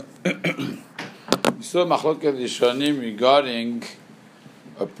saw Machloket Rishonim regarding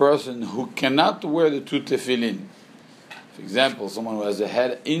a person who cannot wear the two tefillin. For example, someone who has a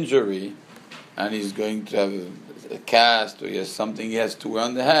head injury and he's going to have a cast or he has something he has to wear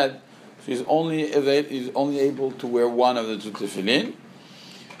on the head, so he's only able to wear one of the two tefillin.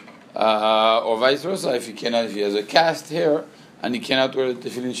 Or vice versa, if he has a cast here and he cannot wear the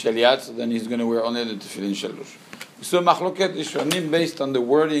tefillin shaliat, so then he's going to wear only the tefillin shalush. So Machloket Rishonim based on the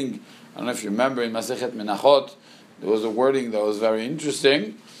wording. I don't know if you remember in Masechet Menachot, there was a wording that was very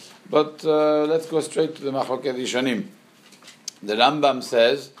interesting, but let's go straight to the Machloket Rishonim. The Rambam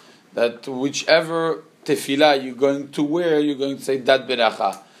says that whichever tefillah you're going to wear, you're going to say dat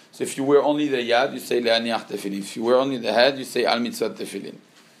beracha. So if you wear only the yad, you say le'aniach tefillin. If you wear only the head, you say al mitzvah tefillin.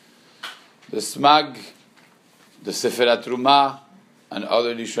 The Smag, the Sefer HaTrumah, and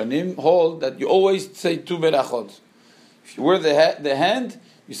other Rishonim hold that you always say two berachot. If you wear the hand,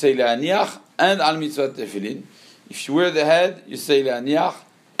 you say le'aniach and al mitzvah tefillin. If you wear the head, you say le'aniach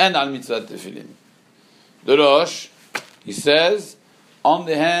and al mitzvah tefillin. The Rosh, he says, on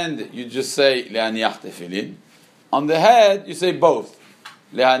the hand you just say le'aniach tefillin. On the head you say both,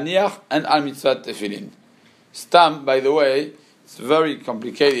 le'aniach and al mitzvah tefillin. Stam, by the way, it's very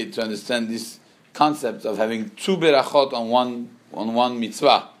complicated to understand this concept of having two berachot on one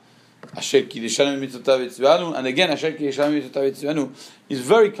mitzvah. Asher kiddushanu mitzvotav etzivanu, and again Asher kiddushanu mitzvotav etzivanu is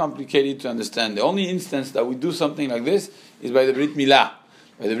very complicated to understand. The only instance that we do something like this is by the Brit Milah.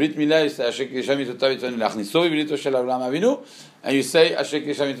 By the Brit Milah, you say Asher kiddushanu mitzvotav etzivanu lachniso b'brito shel Avraham Avinu, and you say Asher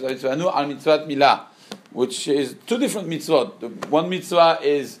kiddushanu mitzvotav etzivanu al mitzvat milah, which is two different mitzvot. The one mitzvah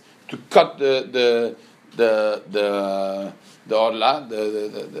is to cut the orla,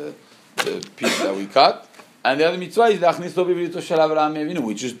 the piece that we cut. And the other mitzvah is L'achnis lo b'brito shel Avraham Avinu,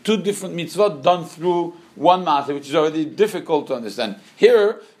 which is two different mitzvot done through one maaseh, which is already difficult to understand.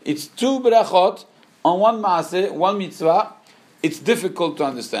 Here, it's two berachot on one maaseh, one mitzvah. It's difficult to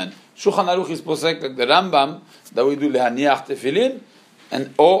understand. Shulchan Aruch is posek like the Rambam that we do lehaniach tefillin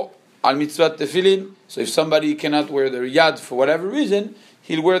and or al mitzvah tefillin. So if somebody cannot wear the yad for whatever reason,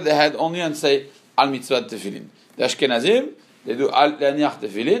 he'll wear the head only and say al mitzvah tefillin. The Ashkenazim, they do al lehaniach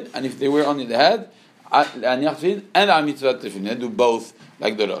tefillin, and if they wear only the head, and al mitzvah tefillin. They do both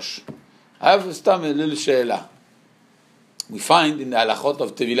like the Rosh. I have a little she'ela. We find in the halachot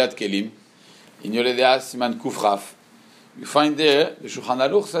of Tevilat Kelim, in Yoreh De'ah Siman Kuf Chaf, we find there, the Shulchan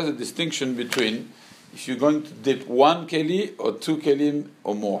Aruch says a distinction between if you're going to dip one keli or two kelim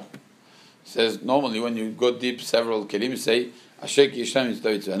or more. It says normally when you go dip several kelim, you say, Asher ki yishem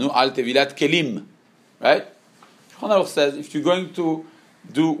mitzvah tzivanu al Tevilat Kelim. Right? Shulchan Aruch says if you're going to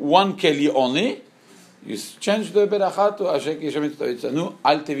do one keli only, you change the beracha to Asher ki yishem mitzvah tzivanu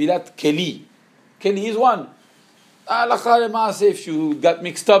al Tevilat Keli. Keli is one. Halacha l'maaseh, if you got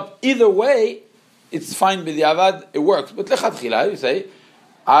mixed up either way, it's fine b'diavad, it works. But lechatchila, you say,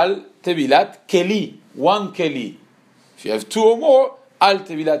 al tevilat keli, one keli. If you have two or more, al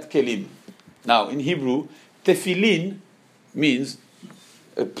tevilat kelim. Now, in Hebrew, tefillin means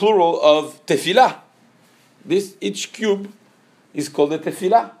a plural of tefillah. Each cube is called a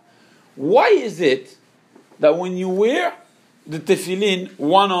tefillah. Why is it that when you wear the tefillin,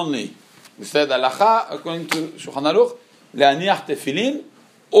 one only? We said halacha, according to Shulchan Aruch, le'aniach tefillin,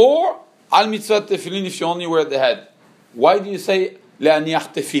 or al mitzvah tefillin if you only wear the head. Why do you say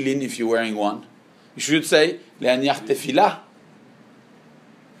le'aniach tefillin if you're wearing one? You should say le'aniach tefillah.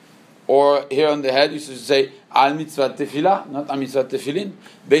 Or here on the head you should say al mitzvah tefillah, not al mitzvah tefillin.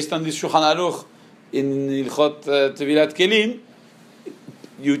 Based on this Shulchan Aruch in Ilchot Tevilat Kelim,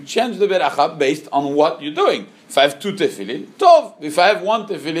 you change the beracha based on what you're doing. If I have two tefillin, tov. If I have one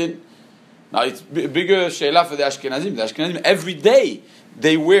tefillin, now it's bigger she'ela for the Ashkenazim. The Ashkenazim every day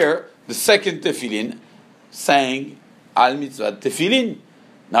they wear the second tefillin, saying al mitzvah tefillin.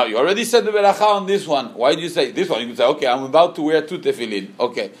 Now you already said the beracha on this one. Why do you say this one? You can say, okay, I'm about to wear two tefillin.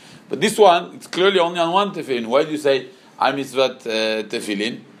 Okay, but this one it's clearly only on one tefillin. Why do you say al mitzvah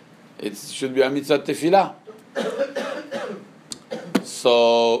tefillin? It should be al mitzvah tefillah.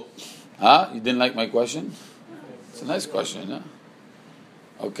 So, you didn't like my question? It's a nice question, huh?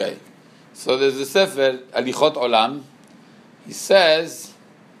 Okay. So there's a Sefer, Alichot Olam. He says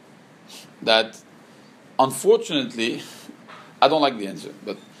that, unfortunately, I don't like the answer,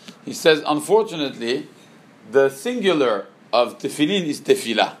 but he says, unfortunately, the singular of tefillin is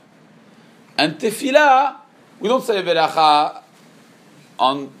tefillah. And tefillah, we don't say beracha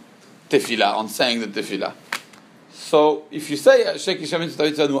on tefillah, on saying the tefillah. So if you say Asher ki yishem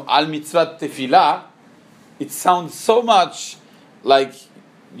mitzvah tzivanu al mitzvah tefillah, it sounds so much like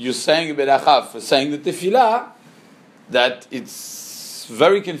you're saying beracha for saying the tefillah that it's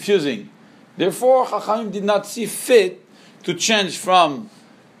very confusing. Therefore, Chachamim did not see fit to change from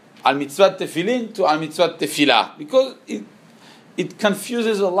al mitzvah tefillin to al mitzvah tefillah, because it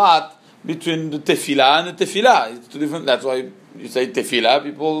confuses a lot between the tefillah and the tefillah. It's two different. That's why you say tefillah.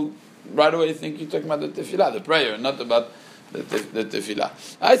 People right away think you're talking about the tefillah, the prayer, not about the tefillah.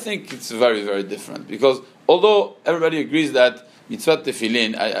 I think it's very, very different, because although everybody agrees that mitzvah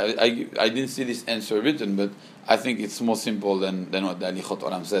tefillin, I didn't see this answer written, but I think it's more simple than what the Alichot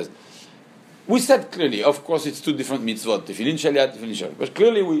Olam says. We said clearly, of course, it's two different mitzvot, tefillin shaliat, tefillin shaliat, but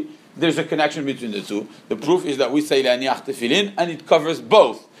clearly there's a connection between the two. The proof is that we say laniach tefillin, and it covers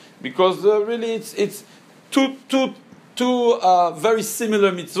both, because really it's two very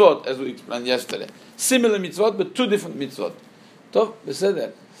similar mitzvot, as we explained yesterday. Similar mitzvot, but two different mitzvot. Tov,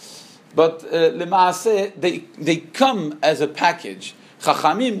 beseder. But lemaaseh, they come as a package.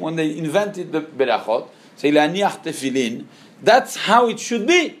 Chachamim, when they invented the berachot, say laniach tefillin, that's how it should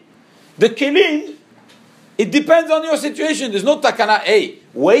be. The kelim, it depends on your situation. There's no takana, hey,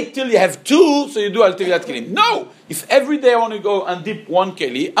 wait till you have two, so you do al tevilat kelim. No! If every day I want to go and dip one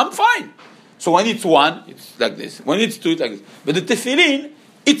keli, I'm fine. So when it's one, it's like this. When it's two, it's like this. But the tefillin,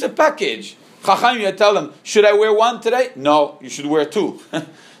 it's a package. Chachamim, you tell them, should I wear one today? No, you should wear two.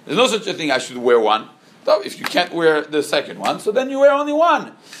 There's no such a thing, I should wear one. So if you can't wear the second one, so then you wear only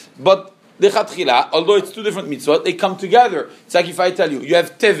one. But the chatchila, although it's two different mitzvot, they come together. It's like if I tell you, you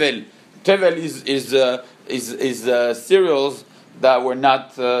have tevel. Tevel is cereals that were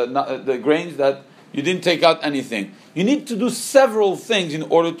not the grains that you didn't take out anything. You need to do several things in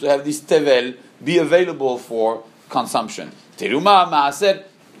order to have this tevel be available for consumption. Teruma, maaser,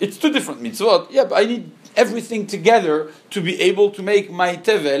 it's two different mitzvot. Yeah, but I need everything together to be able to make my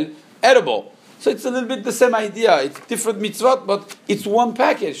tevel edible. So it's a little bit the same idea. It's different mitzvot, but it's one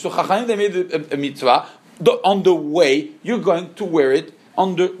package. So Chachamim, they made a mitzvah on the way you're going to wear it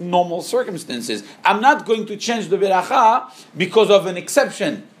under normal circumstances. I'm not going to change the beracha because of an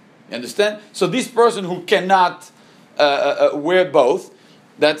exception. You understand? So this person who cannot wear both,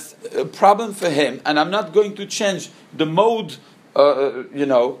 that's a problem for him, and I'm not going to change the mode,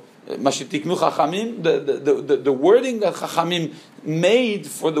 Mashitiknu Chachamim, the wording that Chachamim made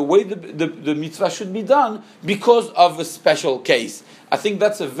for the way the mitzvah should be done because of a special case. I think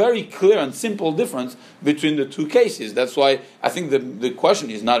that's a very clear and simple difference between the two cases. That's why I think the question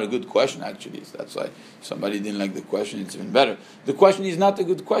is not a good question, actually. That's why somebody didn't like the question, it's even better. The question is not a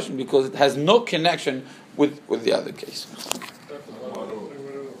good question because it has no connection with the other case.